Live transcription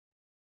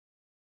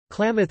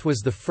Klamath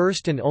was the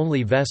first and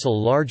only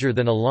vessel larger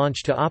than a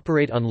launch to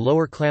operate on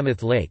Lower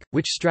Klamath Lake,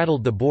 which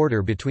straddled the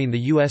border between the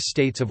U.S.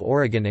 states of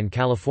Oregon and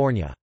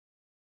California.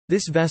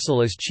 This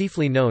vessel is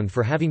chiefly known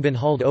for having been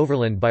hauled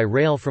overland by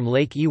rail from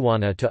Lake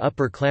Ewanna to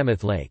Upper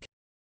Klamath Lake.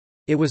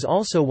 It was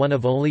also one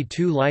of only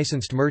 2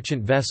 licensed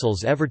merchant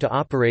vessels ever to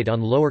operate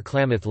on Lower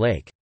Klamath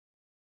Lake.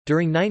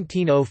 During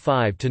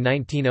 1905 to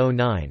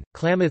 1909,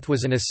 Klamath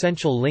was an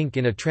essential link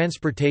in a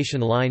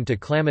transportation line to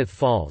Klamath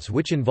Falls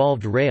which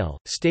involved rail,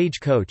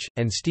 stagecoach,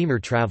 and steamer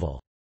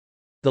travel.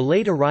 The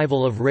late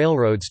arrival of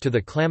railroads to the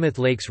Klamath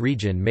Lakes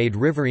region made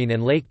riverine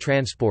and lake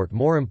transport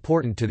more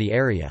important to the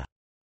area.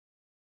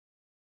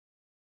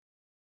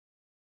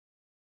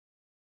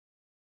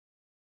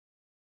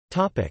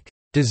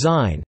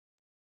 Design.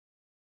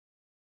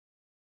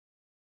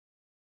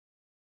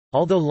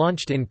 Although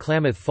launched in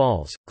Klamath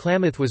Falls,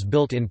 Klamath was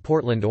built in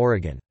Portland,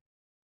 Oregon.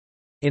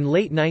 In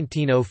late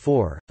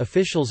 1904,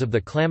 officials of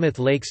the Klamath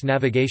Lakes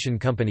Navigation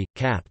Company,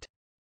 Capt.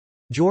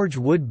 George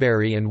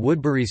Woodbury and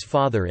Woodbury's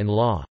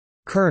father-in-law,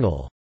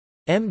 Colonel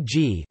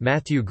M.G.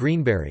 Matthew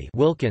Greenberry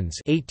Wilkins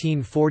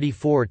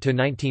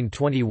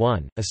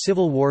 (1844–1921), a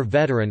Civil War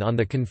veteran on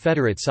the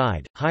Confederate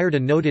side, hired a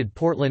noted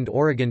Portland,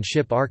 Oregon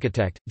ship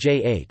architect,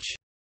 J.H.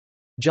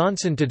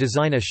 Johnson to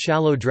design a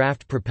shallow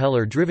draft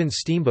propeller-driven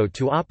steamboat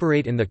to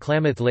operate in the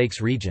Klamath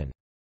Lakes region.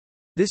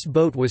 This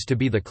boat was to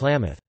be the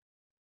Klamath.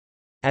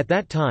 At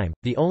that time,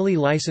 the only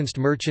licensed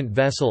merchant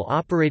vessel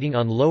operating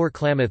on Lower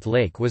Klamath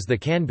Lake was the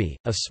Canby,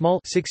 a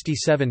small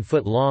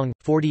 67-foot-long,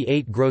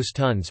 48 gross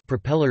tons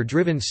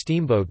propeller-driven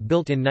steamboat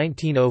built in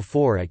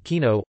 1904 at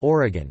Keno,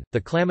 Oregon. The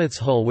Klamath's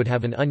hull would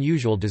have an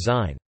unusual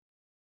design.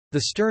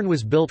 The stern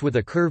was built with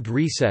a curved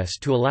recess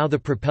to allow the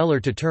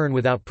propeller to turn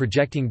without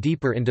projecting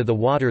deeper into the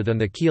water than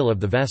the keel of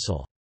the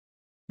vessel.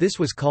 This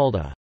was called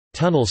a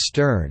tunnel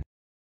stern.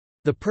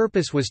 The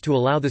purpose was to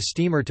allow the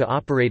steamer to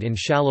operate in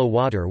shallow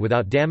water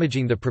without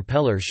damaging the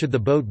propeller should the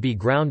boat be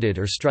grounded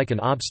or strike an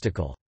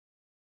obstacle.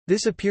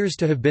 This appears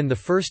to have been the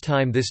first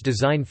time this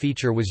design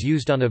feature was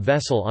used on a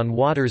vessel on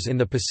waters in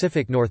the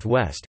Pacific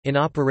Northwest. In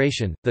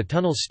operation, the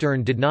tunnel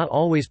stern did not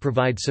always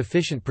provide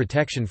sufficient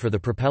protection for the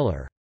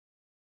propeller.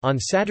 On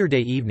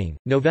Saturday evening,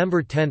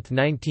 November 10,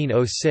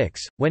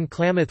 1906, when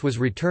Klamath was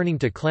returning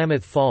to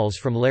Klamath Falls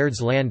from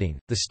Laird's Landing,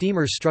 the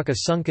steamer struck a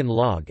sunken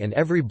log and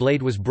every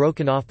blade was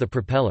broken off the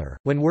propeller.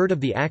 When word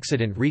of the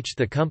accident reached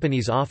the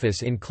company's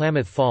office in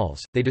Klamath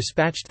Falls, they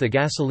dispatched the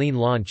gasoline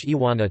launch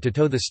Ewanna to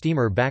tow the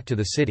steamer back to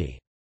the city.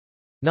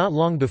 Not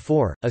long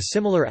before, a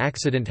similar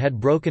accident had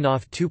broken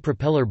off 2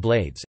 propeller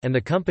blades, and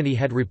the company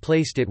had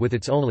replaced it with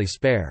its only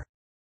spare.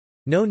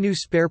 No new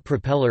spare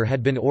propeller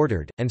had been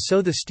ordered, and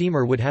so the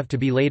steamer would have to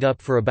be laid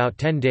up for about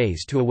 10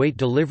 days to await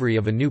delivery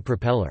of a new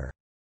propeller.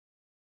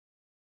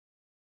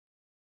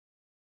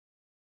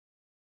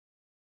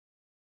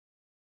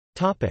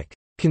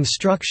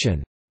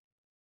 Construction.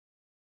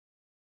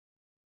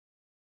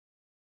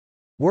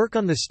 Work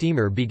on the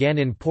steamer began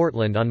in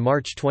Portland on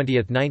March 20,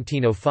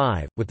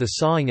 1905, with the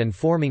sawing and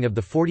forming of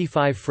the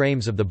 45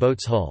 frames of the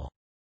boat's hull.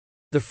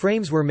 The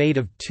frames were made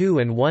of 2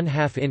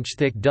 1/2-inch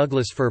thick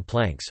Douglas fir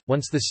planks.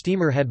 Once the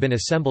steamer had been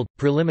assembled,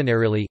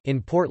 preliminarily,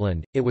 in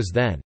Portland, it was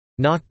then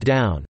knocked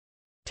down,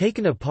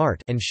 taken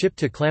apart, and shipped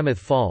to Klamath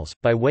Falls,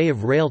 by way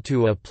of rail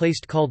to a place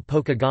called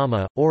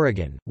Pokegama,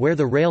 Oregon, where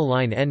the rail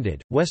line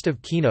ended. West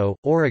of Keno,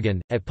 Oregon,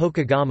 at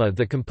Pokegama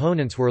the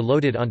components were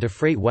loaded onto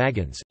freight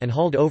wagons, and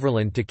hauled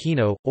overland to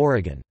Keno,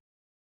 Oregon.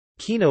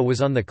 Keno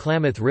was on the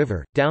Klamath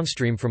River,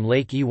 downstream from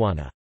Lake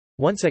Ewanna.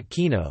 Once at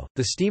Keno,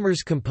 the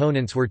steamer's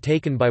components were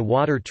taken by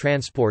water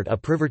transport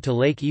upriver to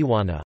Lake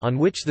Ewanna, on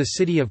which the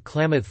city of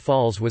Klamath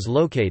Falls was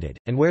located,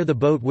 and where the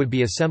boat would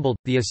be assembled.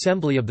 The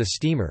assembly of the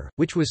steamer,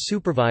 which was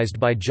supervised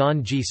by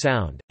John G.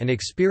 Sound, an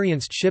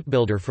experienced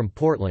shipbuilder from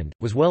Portland,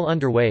 was well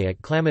underway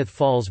at Klamath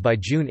Falls by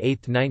June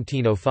 8,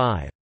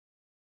 1905.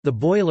 The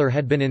boiler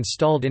had been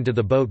installed into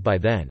the boat by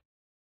then.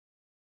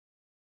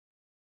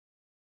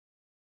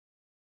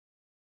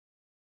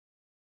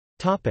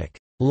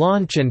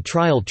 Launch and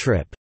trial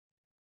trip.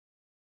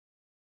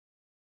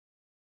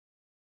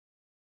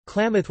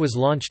 Klamath was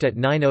launched at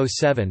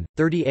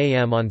 9:07:30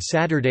 a.m. on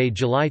Saturday,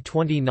 July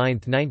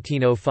 29,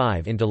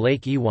 1905 into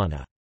Lake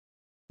Ewanna.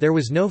 There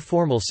was no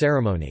formal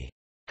ceremony.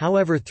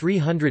 However,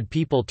 300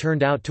 people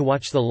turned out to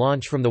watch the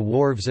launch from the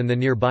wharves and the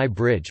nearby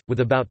bridge, with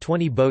about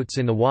 20 boats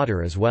in the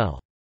water as well.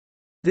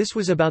 This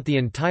was about the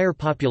entire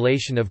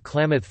population of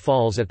Klamath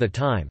Falls at the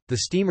time.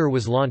 The steamer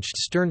was launched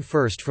stern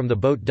first from the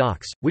boat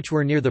docks, which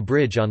were near the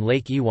bridge on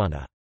Lake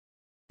Ewanna.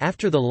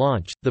 After the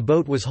launch, the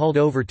boat was hauled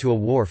over to a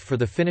wharf for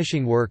the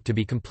finishing work to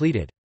be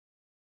completed.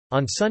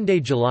 On Sunday,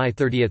 July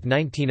 30,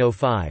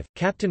 1905,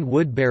 Captain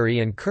Woodbury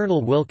and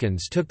Colonel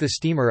Wilkins took the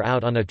steamer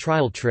out on a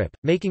trial trip,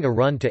 making a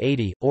run to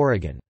 80,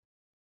 Oregon.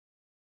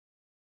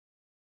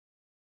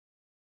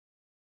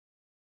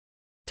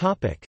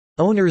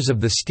 Owners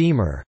of the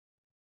steamer.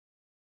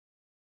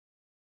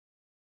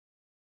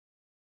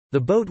 The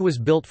boat was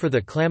built for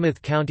the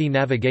Klamath County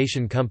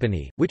Navigation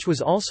Company, which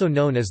was also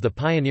known as the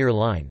Pioneer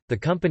Line. The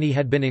company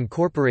had been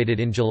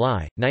incorporated in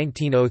July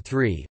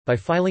 1903 by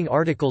filing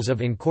articles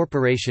of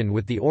incorporation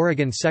with the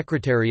Oregon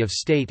Secretary of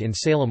State in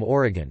Salem,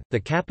 Oregon. The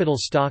capital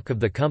stock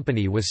of the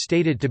company was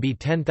stated to be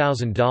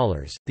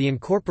 $10,000. The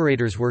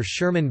incorporators were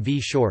Sherman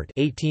V. Short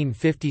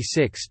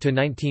 (1856 to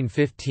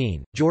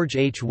 1915), George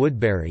H.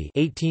 Woodbury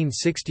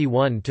 (1861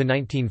 to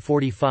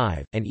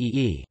 1945), and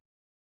E.E.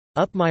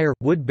 Upmeyer.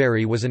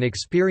 Woodbury was an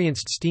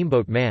experienced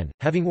steamboat man,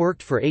 having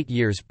worked for 8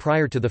 years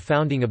prior to the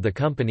founding of the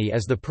company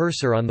as the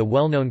purser on the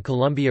well-known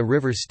Columbia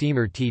River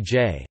steamer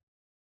T.J.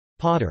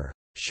 Potter.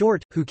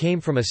 Short, who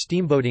came from a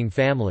steamboating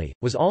family,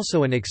 was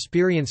also an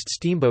experienced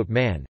steamboat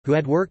man, who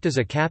had worked as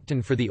a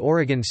captain for the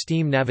Oregon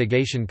Steam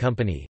Navigation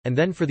Company, and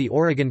then for the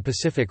Oregon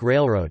Pacific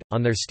Railroad,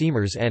 on their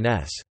steamers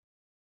N.S.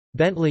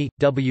 Bentley,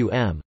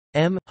 W.M.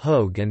 M.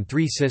 Hogue and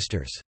Three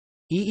Sisters.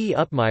 E. E.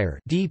 Upmeyer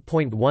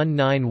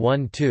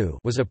D.1912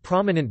 was a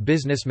prominent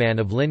businessman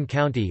of Linn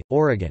County,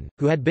 Oregon,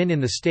 who had been in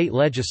the state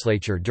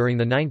legislature during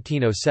the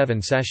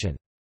 1907 session.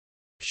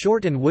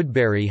 Short and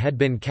Woodbury had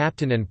been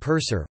captain and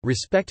purser,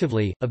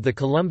 respectively, of the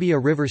Columbia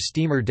River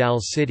steamer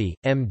Dalles City,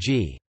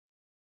 M.G.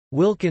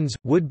 Wilkins,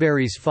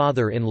 Woodbury's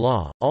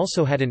father-in-law,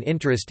 also had an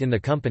interest in the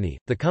company.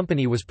 The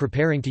company was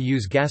preparing to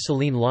use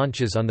gasoline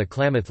launches on the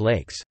Klamath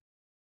Lakes.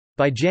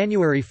 By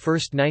January 1,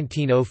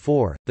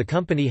 1904, the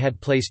company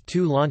had placed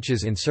 2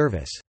 launches in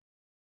service.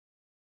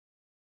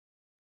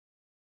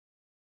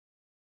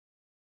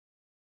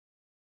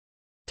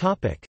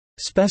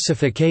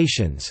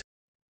 Specifications.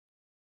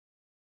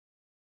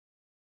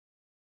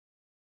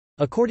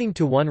 According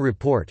to one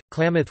report,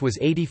 Klamath was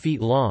 80 feet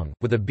long,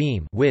 with a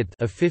beam width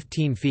of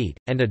 15 feet,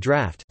 and a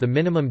draft, the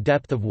minimum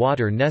depth of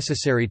water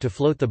necessary to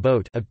float the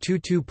boat, of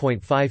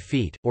 2.5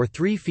 feet, or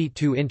 3 feet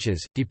 2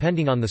 inches,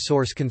 depending on the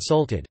source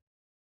consulted.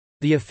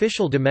 The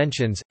official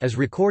dimensions, as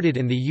recorded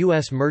in the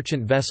U.S.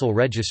 Merchant Vessel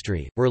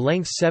Registry, were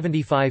length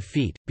 75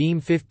 feet,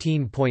 beam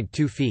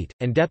 15.2 feet,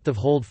 and depth of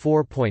hold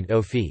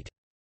 4.0 feet.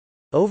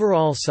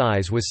 Overall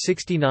size was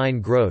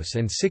 69 gross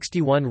and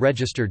 61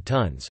 registered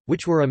tons,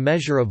 which were a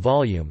measure of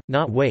volume,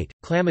 not weight.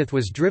 Klamath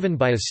was driven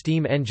by a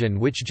steam engine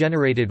which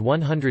generated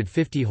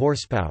 150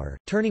 horsepower,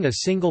 turning a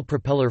single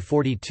propeller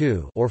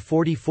 42 or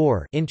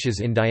 44 inches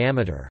in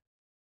diameter.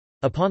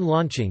 Upon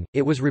launching,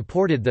 it was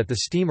reported that the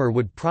steamer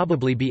would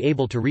probably be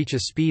able to reach a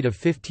speed of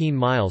 15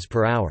 miles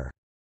per hour.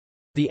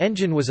 The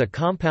engine was a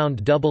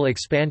compound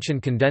double-expansion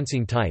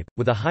condensing type,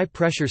 with a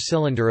high-pressure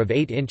cylinder of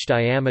 8-inch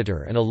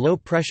diameter and a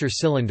low-pressure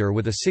cylinder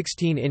with a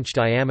 16-inch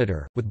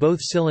diameter, with both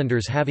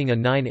cylinders having a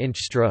 9-inch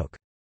stroke.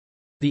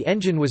 The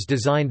engine was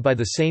designed by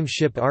the same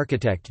ship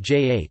architect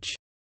J.H.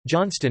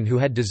 Johnston who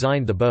had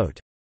designed the boat.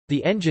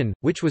 The engine,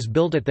 which was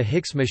built at the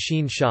Hicks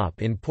Machine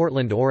Shop in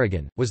Portland,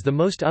 Oregon, was the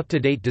most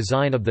up-to-date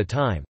design of the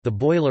time. The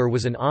boiler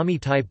was an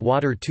AMI-type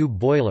water tube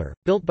boiler,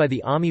 built by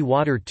the AMI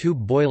Water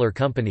Tube Boiler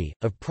Company,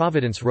 of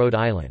Providence, Rhode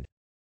Island.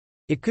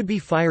 It could be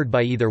fired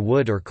by either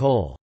wood or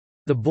coal.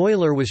 The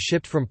boiler was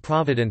shipped from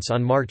Providence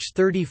on March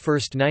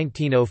 31,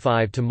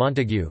 1905 to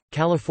Montague,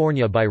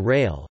 California by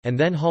rail, and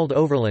then hauled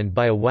overland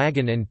by a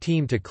wagon and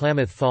team to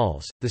Klamath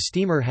Falls. The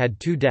steamer had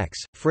 2 decks,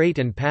 freight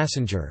and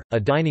passenger, a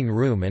dining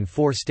room and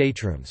 4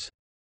 staterooms.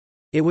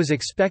 It was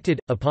expected,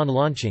 upon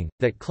launching,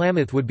 that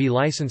Klamath would be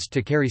licensed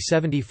to carry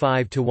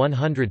 75 to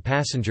 100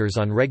 passengers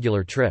on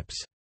regular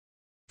trips.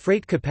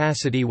 Freight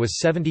capacity was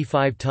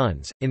 75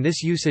 tons, in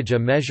this usage a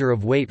measure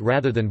of weight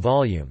rather than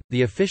volume.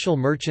 The official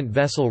Merchant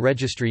Vessel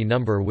Registry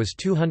number was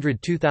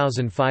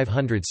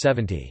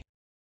 202,570.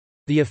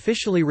 The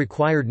officially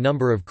required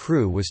number of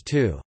crew was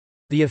 2.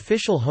 The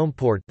official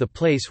homeport, the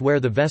place where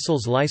the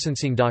vessel's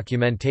licensing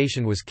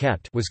documentation was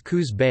kept, was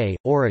Coos Bay,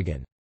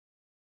 Oregon.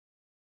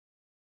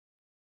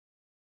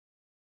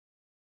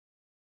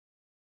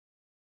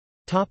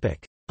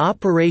 Topic: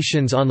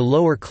 Operations on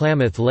Lower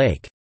Klamath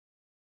Lake.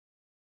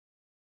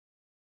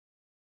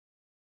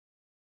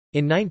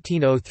 In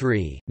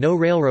 1903, no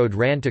railroad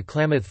ran to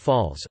Klamath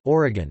Falls,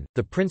 Oregon,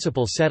 the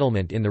principal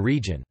settlement in the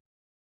region.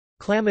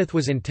 Klamath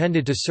was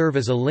intended to serve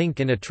as a link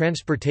in a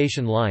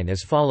transportation line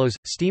as follows: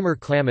 steamer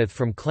Klamath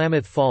from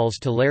Klamath Falls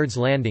to Laird's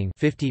Landing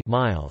 50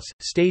 miles,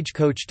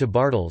 stagecoach to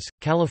Bartles,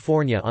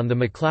 California on the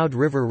McCloud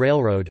River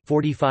Railroad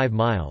 45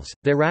 miles,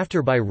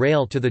 thereafter by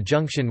rail to the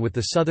junction with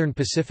the Southern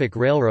Pacific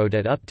Railroad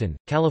at Upton,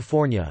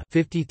 California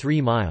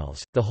 53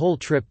 miles. The whole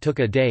trip took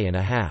a day and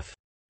a half.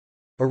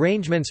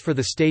 Arrangements for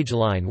the stage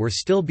line were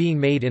still being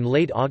made in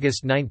late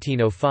August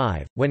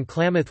 1905, when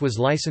Klamath was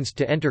licensed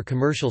to enter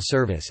commercial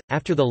service.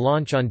 After the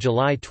launch on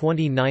July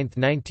 29,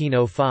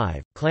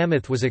 1905,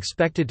 Klamath was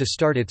expected to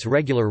start its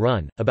regular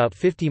run, about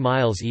 50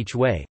 miles each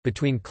way,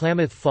 between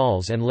Klamath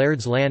Falls and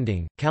Laird's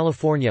Landing,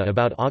 California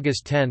about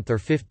August 10 or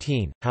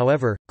 15.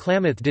 However,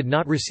 Klamath did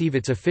not receive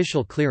its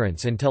official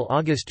clearance until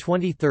August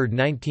 23,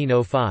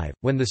 1905,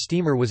 when the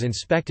steamer was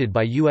inspected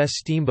by U.S.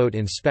 steamboat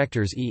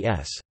inspectors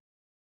E.S.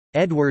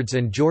 Edwards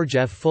and George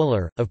F.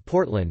 Fuller, of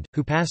Portland,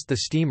 who passed the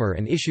steamer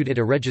and issued it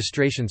a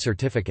registration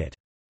certificate.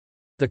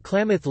 The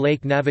Klamath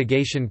Lake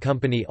Navigation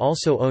Company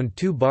also owned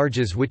 2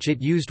 barges which it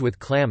used with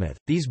Klamath.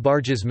 These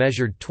barges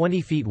measured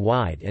 20 feet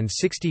wide and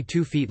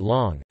 62 feet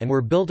long, and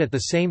were built at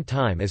the same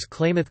time as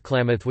Klamath.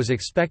 Klamath was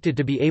expected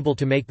to be able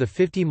to make the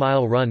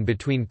 50-mile run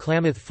between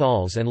Klamath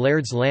Falls and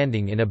Laird's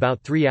Landing in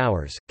about 3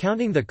 hours.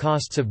 Counting the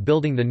costs of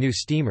building the new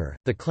steamer,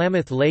 the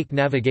Klamath Lake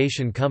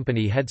Navigation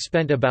Company had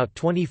spent about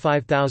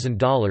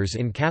 $25,000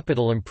 in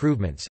capital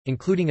improvements,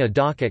 including a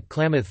dock at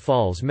Klamath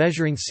Falls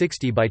measuring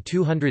 60 by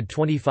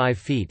 225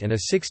 feet and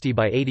a 60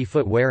 by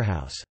 80-foot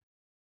warehouse.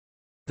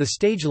 The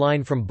stage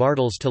line from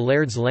Bartles to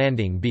Laird's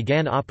Landing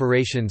began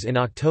operations in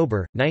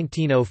October,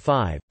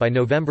 1905. By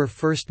November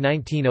 1,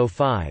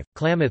 1905,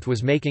 Klamath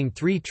was making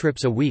 3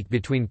 trips a week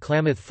between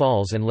Klamath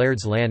Falls and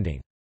Laird's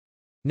Landing.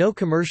 No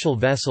commercial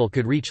vessel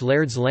could reach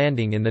Laird's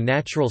Landing in the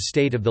natural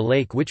state of the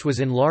lake, which was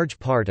in large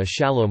part a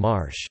shallow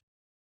marsh.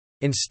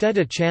 Instead,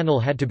 a channel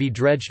had to be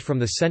dredged from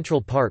the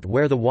central part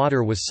where the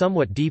water was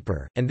somewhat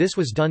deeper, and this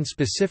was done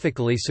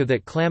specifically so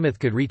that Klamath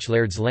could reach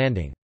Laird's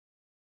Landing.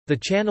 The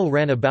channel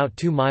ran about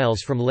 2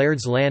 miles from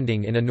Laird's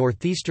Landing in a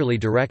northeasterly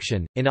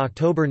direction. In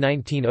October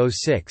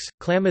 1906,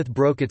 Klamath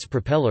broke its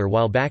propeller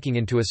while backing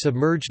into a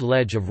submerged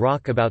ledge of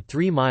rock about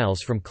 3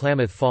 miles from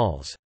Klamath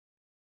Falls.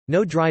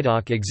 No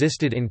drydock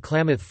existed in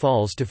Klamath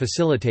Falls to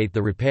facilitate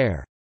the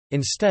repair.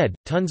 Instead,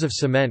 tons of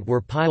cement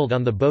were piled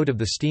on the boat of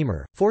the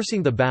steamer,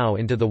 forcing the bow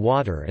into the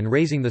water and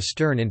raising the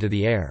stern into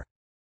the air.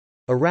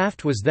 A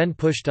raft was then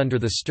pushed under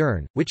the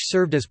stern, which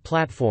served as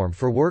platform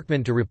for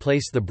workmen to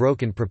replace the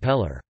broken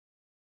propeller.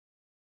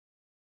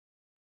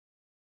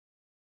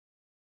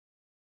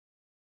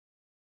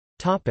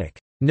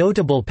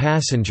 Notable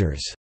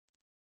passengers.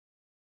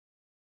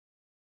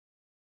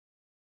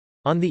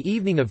 On the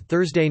evening of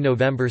Thursday,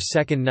 November 2,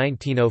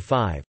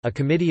 1905, a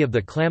committee of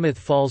the Klamath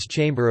Falls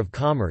Chamber of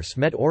Commerce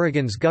met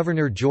Oregon's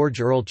Governor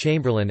George Earl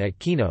Chamberlain at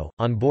Keno,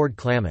 on board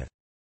Klamath.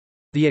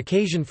 The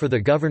occasion for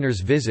the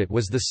governor's visit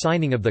was the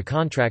signing of the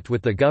contract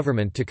with the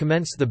government to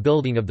commence the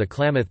building of the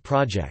Klamath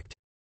project.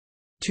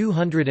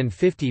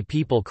 250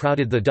 people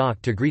crowded the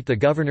dock to greet the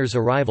governor's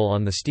arrival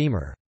on the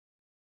steamer.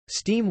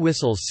 Steam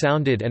whistles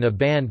sounded and a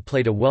band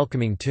played a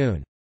welcoming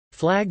tune.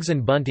 Flags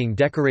and bunting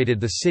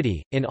decorated the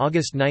city. In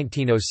August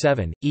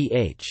 1907,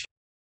 E.H.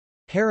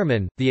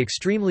 Harriman, the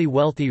extremely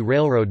wealthy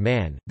railroad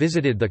man,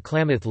 visited the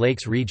Klamath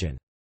Lakes region.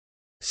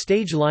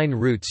 Stage line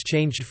routes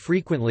changed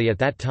frequently at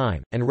that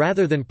time, and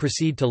rather than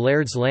proceed to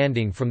Laird's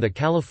Landing from the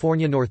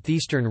California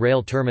Northeastern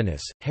Rail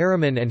terminus,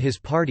 Harriman and his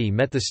party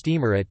met the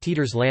steamer at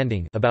Teeter's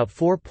Landing, about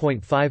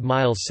 4.5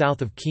 miles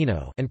south of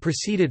Keno, and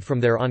proceeded from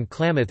there on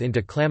Klamath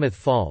into Klamath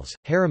Falls.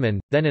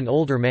 Harriman, then an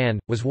older man,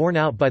 was worn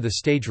out by the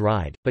stage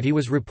ride, but he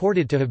was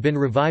reported to have been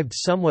revived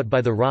somewhat by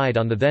the ride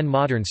on the then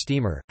modern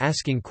steamer,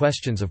 asking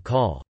questions of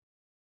Col.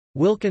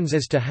 Wilkins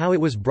as to how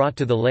it was brought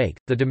to the lake,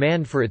 the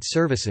demand for its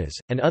services,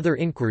 and other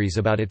inquiries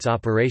about its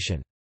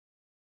operation.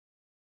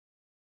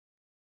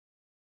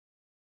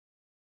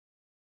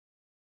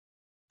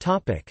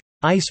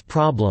 Ice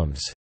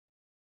problems.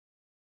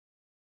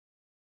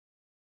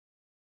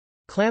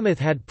 Klamath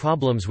had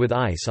problems with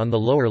ice on the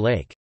lower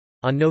lake.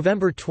 On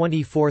November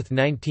 24,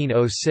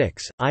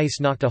 1906, ice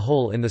knocked a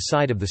hole in the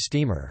side of the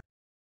steamer.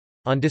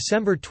 On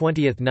December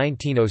 20,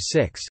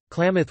 1906,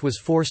 Klamath was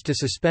forced to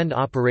suspend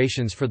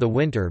operations for the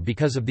winter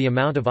because of the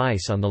amount of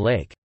ice on the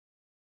lake.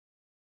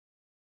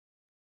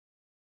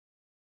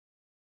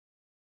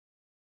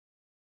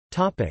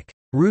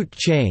 Route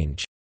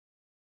change.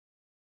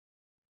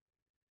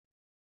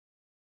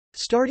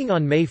 Starting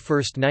on May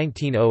 1,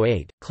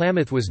 1908,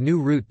 Klamath was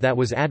new route that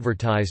was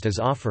advertised as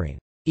offering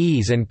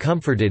ease and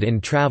comforted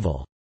in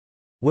travel,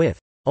 with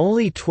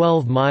only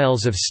 12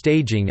 miles of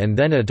staging and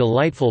then a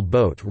delightful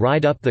boat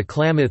ride up the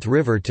Klamath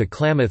River to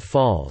Klamath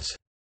Falls.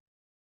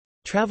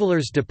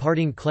 Travelers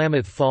departing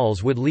Klamath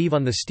Falls would leave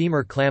on the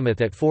steamer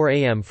Klamath at 4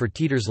 a.m. for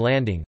Teeter's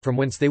Landing, from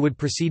whence they would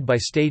proceed by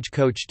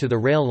stagecoach to the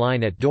rail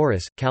line at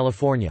Doris,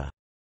 California.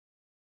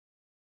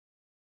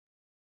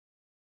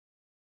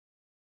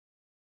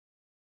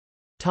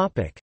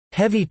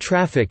 Heavy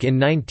traffic in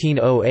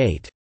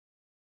 1908.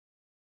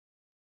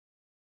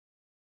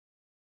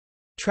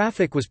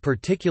 Traffic was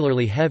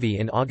particularly heavy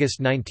in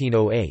August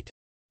 1908.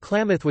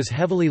 Klamath was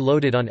heavily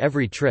loaded on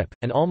every trip,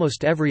 and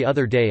almost every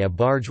other day a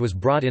barge was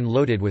brought in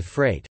loaded with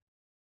freight.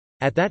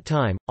 At that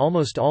time,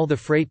 almost all the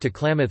freight to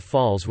Klamath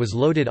Falls was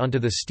loaded onto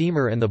the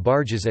steamer and the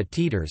barges at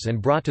Teeter's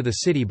and brought to the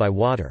city by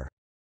water.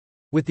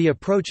 With the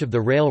approach of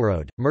the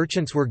railroad,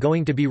 merchants were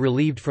going to be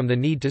relieved from the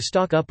need to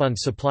stock up on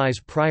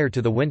supplies prior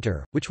to the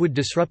winter, which would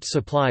disrupt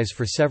supplies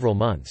for several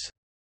months.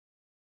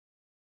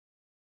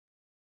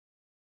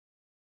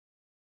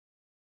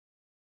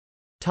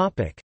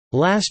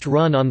 Last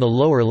run on the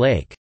lower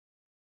lake.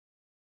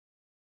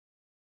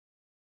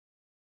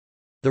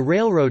 The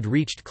railroad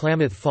reached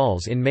Klamath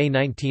Falls in May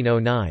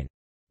 1909.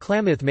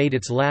 Klamath made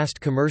its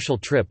last commercial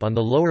trip on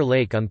the lower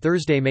lake on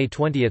Thursday, May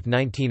 20,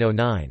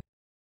 1909.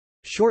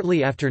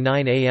 Shortly after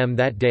 9 a.m.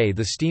 that day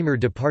the steamer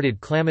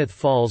departed Klamath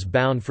Falls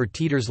bound for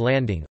Teeter's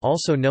Landing,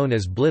 also known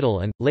as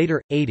Blittle and,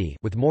 later, 80,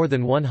 with more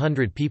than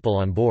 100 people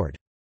on board.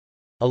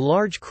 A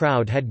large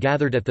crowd had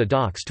gathered at the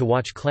docks to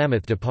watch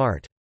Klamath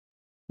depart.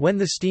 When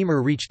the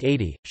steamer reached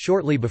 80,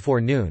 shortly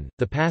before noon,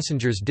 the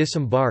passengers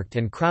disembarked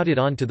and crowded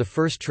onto the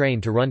first train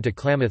to run to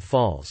Klamath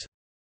Falls.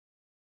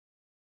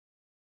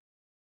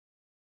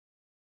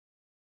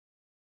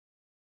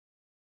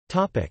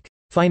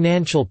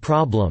 Financial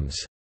problems.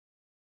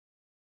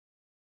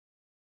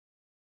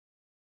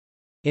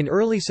 In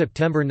early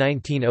September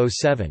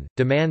 1907,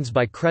 demands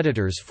by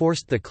creditors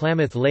forced the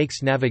Klamath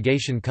Lakes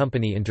Navigation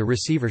Company into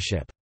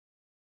receivership.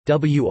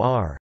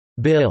 W.R.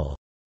 Bill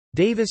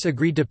Davis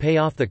agreed to pay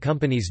off the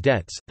company's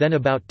debts, then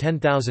about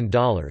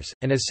 $10,000,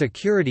 and as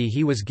security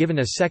he was given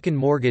a second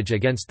mortgage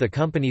against the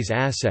company's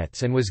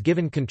assets and was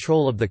given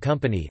control of the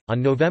company.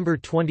 On November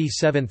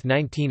 27,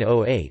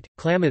 1908,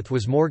 Klamath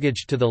was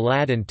mortgaged to the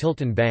Ladd and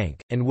Tilton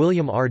Bank, and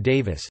William R.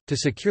 Davis, to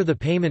secure the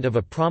payment of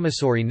a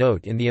promissory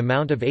note in the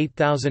amount of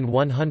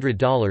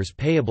 $8,100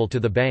 payable to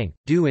the bank,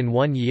 due in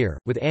 1 year,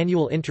 with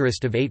annual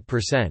interest of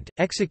 8%,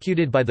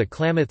 executed by the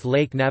Klamath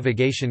Lake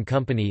Navigation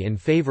Company in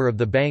favor of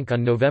the bank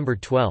on November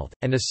 12.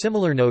 And a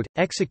similar note,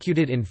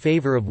 executed in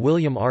favor of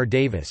William R.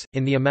 Davis,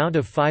 in the amount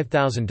of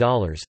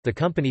 $5,000. The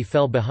company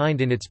fell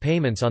behind in its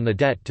payments on the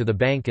debt to the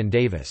bank and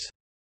Davis.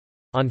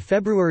 On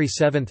February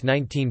 7,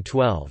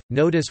 1912,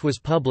 notice was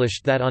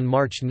published that on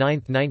March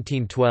 9,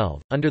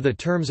 1912, under the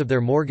terms of their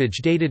mortgage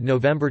dated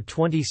November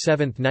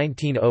 27,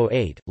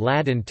 1908,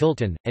 Ladd and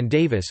Tilton, and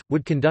Davis,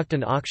 would conduct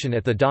an auction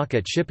at the dock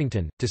at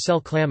Shippington, to sell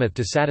Klamath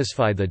to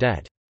satisfy the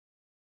debt.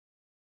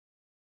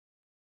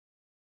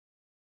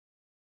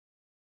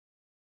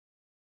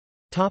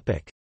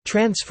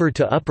 Transfer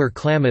to Upper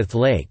Klamath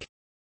Lake.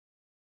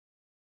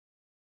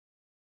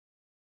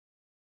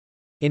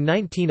 In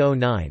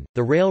 1909,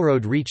 the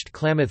railroad reached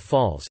Klamath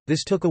Falls.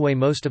 This took away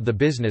most of the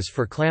business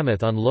for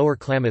Klamath on Lower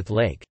Klamath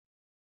Lake.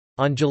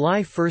 On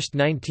July 1,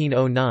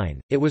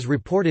 1909, it was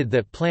reported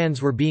that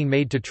plans were being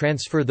made to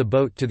transfer the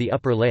boat to the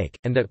Upper Lake,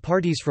 and that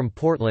parties from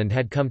Portland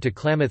had come to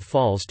Klamath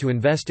Falls to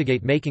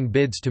investigate making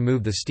bids to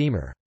move the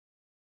steamer.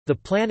 The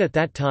plan at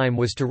that time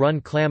was to run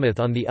Klamath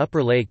on the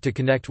Upper Lake to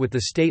connect with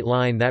the state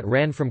line that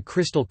ran from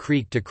Crystal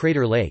Creek to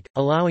Crater Lake,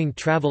 allowing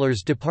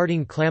travelers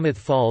departing Klamath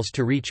Falls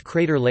to reach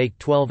Crater Lake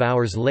 12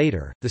 hours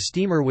later. The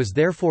steamer was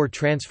therefore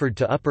transferred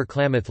to Upper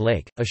Klamath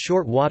Lake. A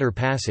short water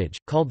passage,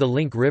 called the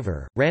Link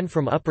River, ran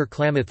from Upper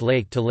Klamath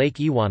Lake to Lake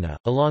Ewanna,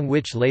 along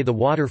which lay the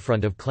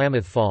waterfront of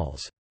Klamath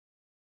Falls.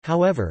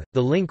 However,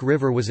 the Link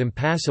River was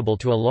impassable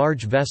to a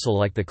large vessel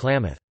like the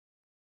Klamath.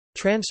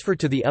 Transfer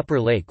to the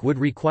Upper Lake would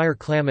require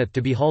Klamath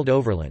to be hauled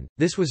overland.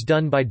 This was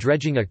done by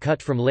dredging a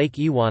cut from Lake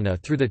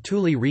Ewanna through the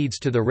Tule Reeds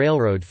to the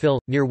railroad fill,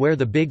 near where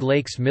the Big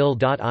Lakes Mill.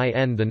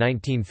 In the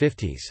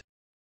 1950s.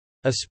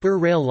 A spur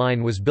rail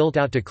line was built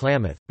out to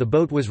Klamath, the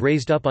boat was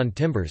raised up on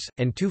timbers,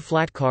 and 2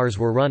 flat cars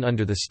were run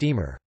under the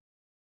steamer.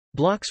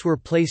 Blocks were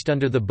placed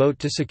under the boat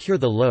to secure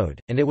the load,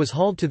 and it was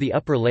hauled to the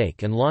Upper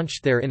Lake and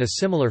launched there in a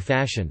similar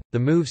fashion. The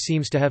move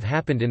seems to have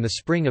happened in the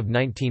spring of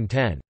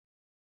 1910.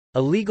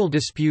 A legal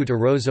dispute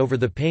arose over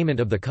the payment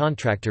of the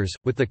contractors,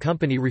 with the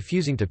company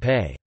refusing to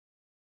pay.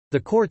 The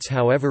courts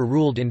however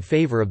ruled in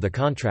favor of the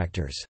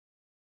contractors.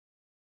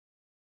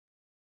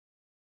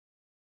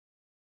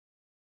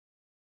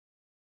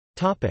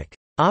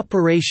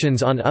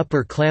 Operations on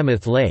Upper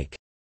Klamath Lake.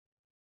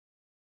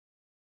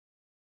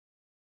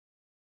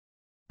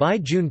 By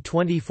June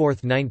 24,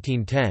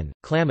 1910,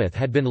 Klamath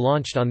had been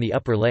launched on the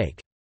Upper Lake.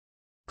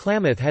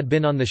 Klamath had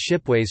been on the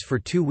shipways for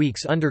 2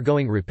 weeks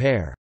undergoing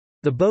repair.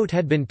 The boat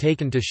had been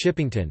taken to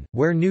Shippington,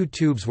 where new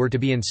tubes were to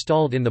be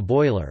installed in the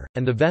boiler,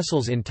 and the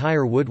vessel's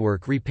entire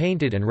woodwork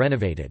repainted and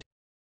renovated.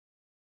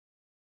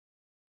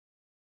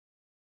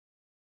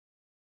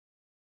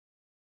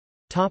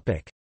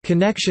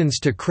 Connections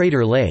to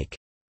Crater Lake.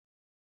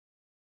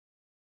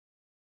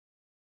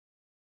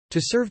 To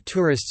serve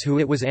tourists who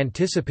it was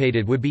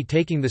anticipated would be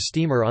taking the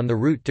steamer on the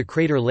route to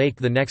Crater Lake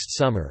the next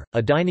summer,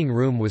 a dining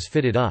room was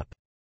fitted up.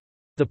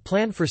 The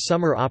plan for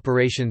summer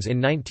operations in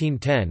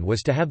 1910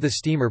 was to have the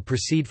steamer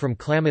proceed from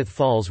Klamath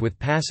Falls with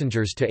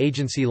passengers to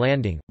Agency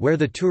Landing, where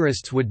the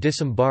tourists would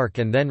disembark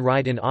and then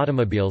ride in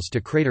automobiles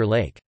to Crater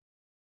Lake.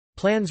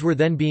 Plans were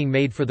then being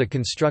made for the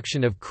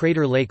construction of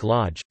Crater Lake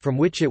Lodge, from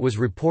which it was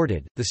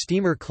reported, the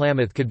steamer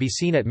Klamath could be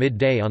seen at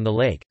midday on the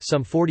lake,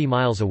 some 40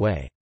 miles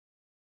away.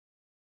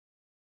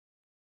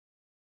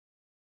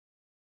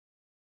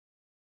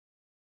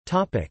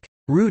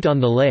 Route on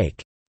the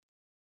lake.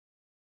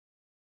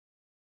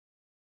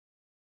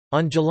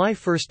 On July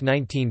 1,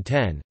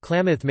 1910,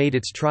 Klamath made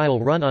its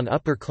trial run on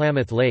Upper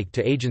Klamath Lake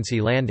to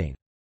Agency Landing.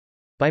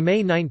 By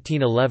May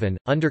 1911,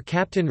 under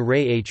Captain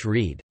Ray H.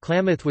 Reed,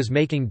 Klamath was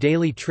making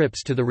daily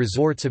trips to the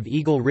resorts of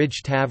Eagle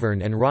Ridge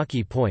Tavern and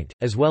Rocky Point,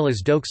 as well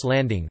as Doak's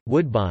Landing,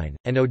 Woodbine,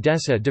 and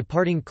Odessa,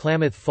 departing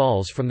Klamath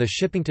Falls from the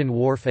Shippington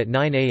Wharf at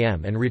 9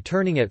 a.m. and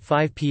returning at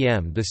 5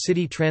 p.m. The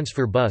city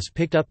transfer bus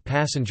picked up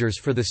passengers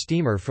for the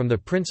steamer from the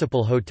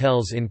principal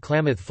hotels in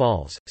Klamath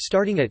Falls.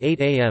 Starting at 8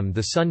 a.m.,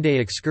 the Sunday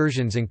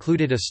excursions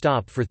included a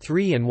stop for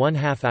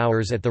 3½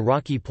 hours at the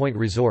Rocky Point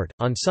Resort.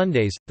 On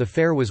Sundays, the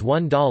fare was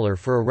 $1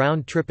 for a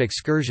round-trip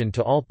excursion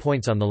to all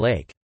points on the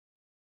lake.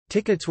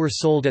 Tickets were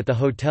sold at the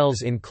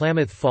hotels in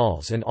Klamath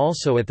Falls and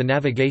also at the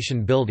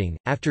Navigation Building.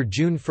 After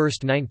June 1,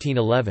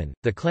 1911,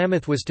 the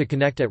Klamath was to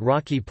connect at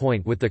Rocky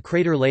Point with the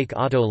Crater Lake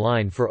Auto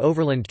Line for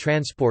overland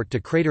transport to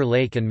Crater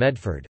Lake and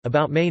Medford.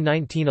 About May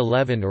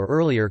 1911 or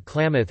earlier,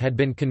 Klamath had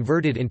been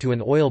converted into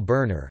an oil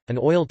burner. An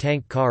oil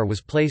tank car was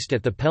placed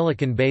at the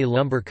Pelican Bay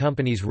Lumber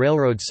Company's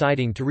railroad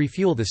siding to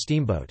refuel the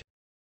steamboat.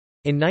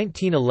 In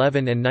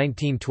 1911 and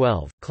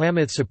 1912,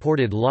 Klamath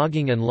supported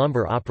logging and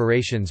lumber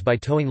operations by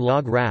towing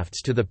log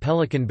rafts to the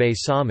Pelican Bay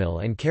sawmill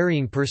and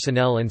carrying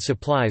personnel and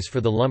supplies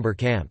for the lumber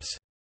camps.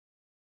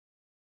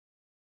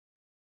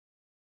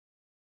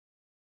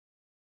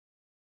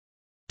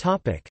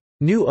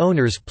 New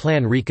owners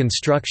plan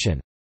reconstruction.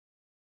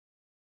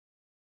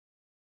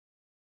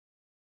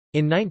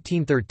 In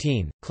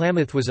 1913,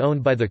 Klamath was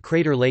owned by the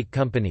Crater Lake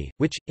Company,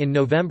 which, in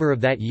November of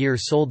that year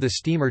sold the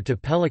steamer to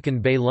Pelican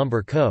Bay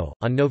Lumber Co.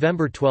 On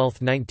November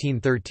 12,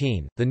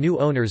 1913, the new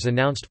owners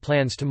announced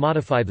plans to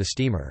modify the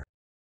steamer.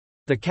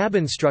 The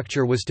cabin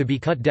structure was to be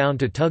cut down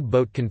to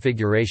tugboat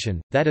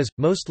configuration, that is,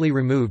 mostly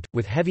removed,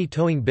 with heavy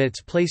towing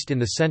bits placed in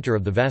the center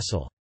of the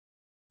vessel.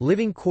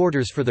 Living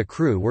quarters for the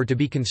crew were to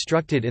be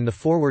constructed in the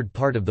forward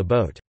part of the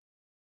boat.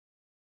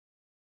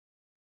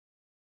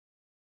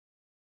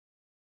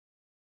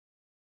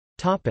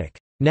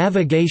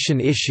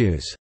 Navigation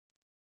issues.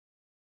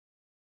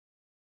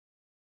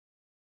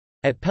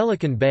 At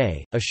Pelican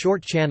Bay, a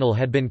short channel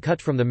had been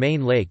cut from the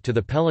main lake to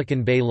the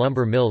Pelican Bay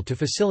lumber mill to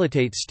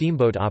facilitate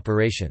steamboat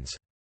operations.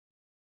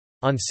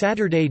 On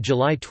Saturday,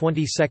 July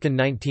 22,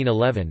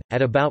 1911,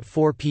 at about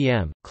 4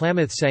 p.m.,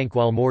 Klamath sank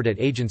while moored at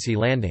Agency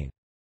Landing.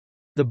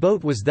 The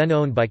boat was then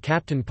owned by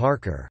Captain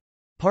Parker.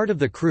 Part of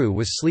the crew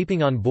was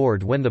sleeping on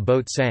board when the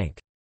boat sank.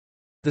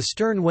 The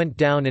stern went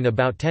down in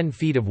about 10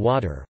 feet of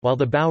water, while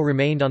the bow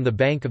remained on the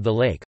bank of the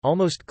lake,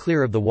 almost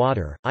clear of the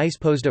water. Ice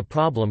posed a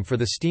problem for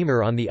the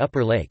steamer on the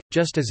upper lake,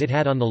 just as it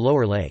had on the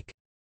lower lake.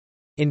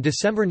 In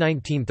December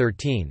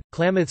 1913,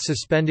 Klamath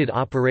suspended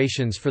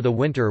operations for the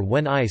winter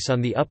when ice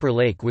on the upper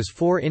lake was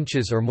 4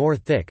 inches or more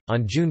thick.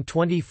 On June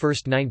 21,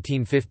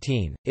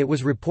 1915, it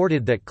was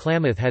reported that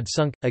Klamath had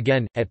sunk,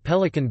 again, at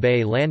Pelican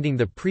Bay Landing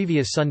the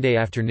previous Sunday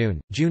afternoon,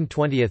 June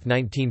 20,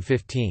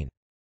 1915.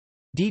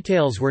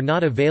 Details were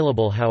not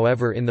available,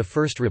 however, in the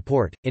first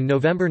report. In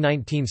November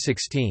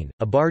 1916,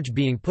 a barge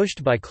being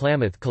pushed by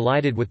Klamath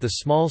collided with the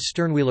small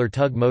sternwheeler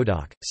tug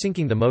Modoc,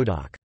 sinking the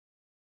Modoc.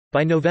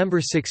 By November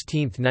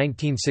 16,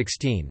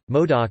 1916,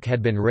 Modoc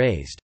had been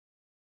raised.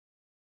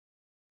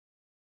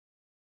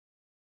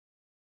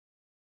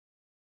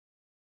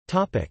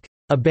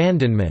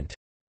 Abandonment.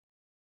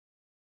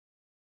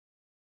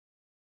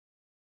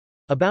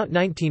 About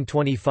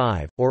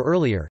 1925, or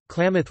earlier,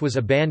 Klamath was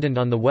abandoned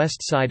on the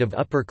west side of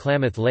Upper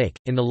Klamath Lake,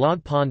 in the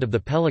log pond of the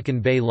Pelican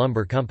Bay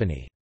Lumber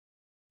Company.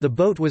 The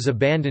boat was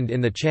abandoned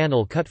in the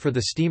channel cut for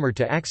the steamer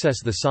to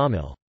access the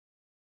sawmill.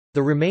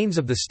 The remains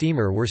of the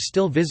steamer were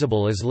still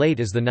visible as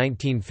late as the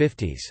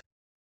 1950s.